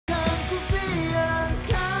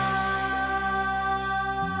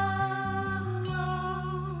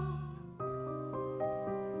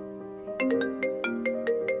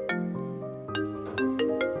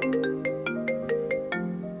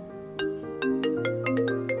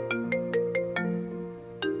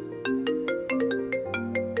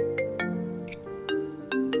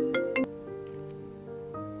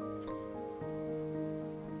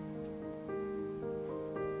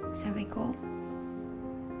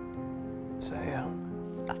sayang.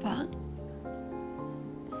 Abang,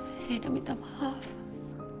 saya nak minta maaf.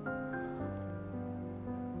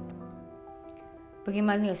 Pergi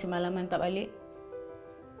mana semalaman tak balik?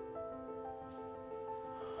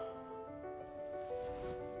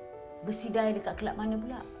 Bersidai dekat kelab mana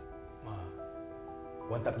pula? Ma,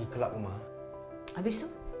 Wan tak pergi kelab Ma. Habis tu,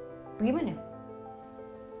 pergi mana?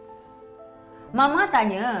 Mama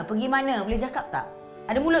tanya, pergi mana? Boleh cakap tak?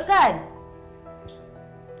 Ada mulut kan?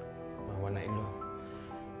 Ma, Wan naik dulu.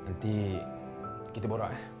 Nanti kita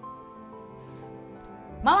borak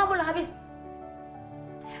Mama belum habis.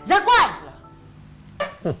 Zakuan!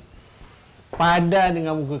 Padan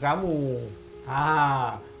dengan muka kamu.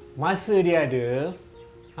 Masa dia ada,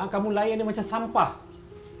 kamu layan dia macam sampah.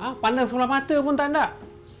 Pandang sebelah mata pun tak nak.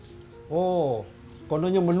 Oh,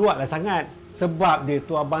 kononnya meluatlah sangat sebab dia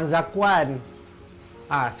tu Abang Zakuan.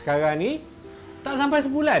 Sekarang ni tak sampai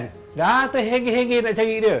sebulan dah terhege-hege nak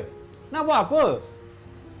cari dia. Nak buat apa?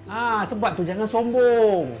 Sebab tu jangan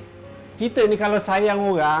sombong. Kita ni kalau sayang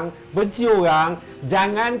orang, benci orang,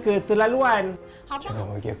 jangan keterlaluan.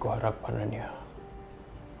 Jangan bagi aku harapan, Rania.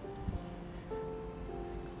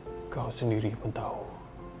 Kau sendiri pun tahu.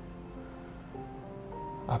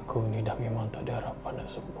 Aku ni dah memang tak ada harapan nak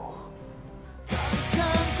sembuh.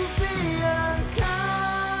 Takkan ku biarkan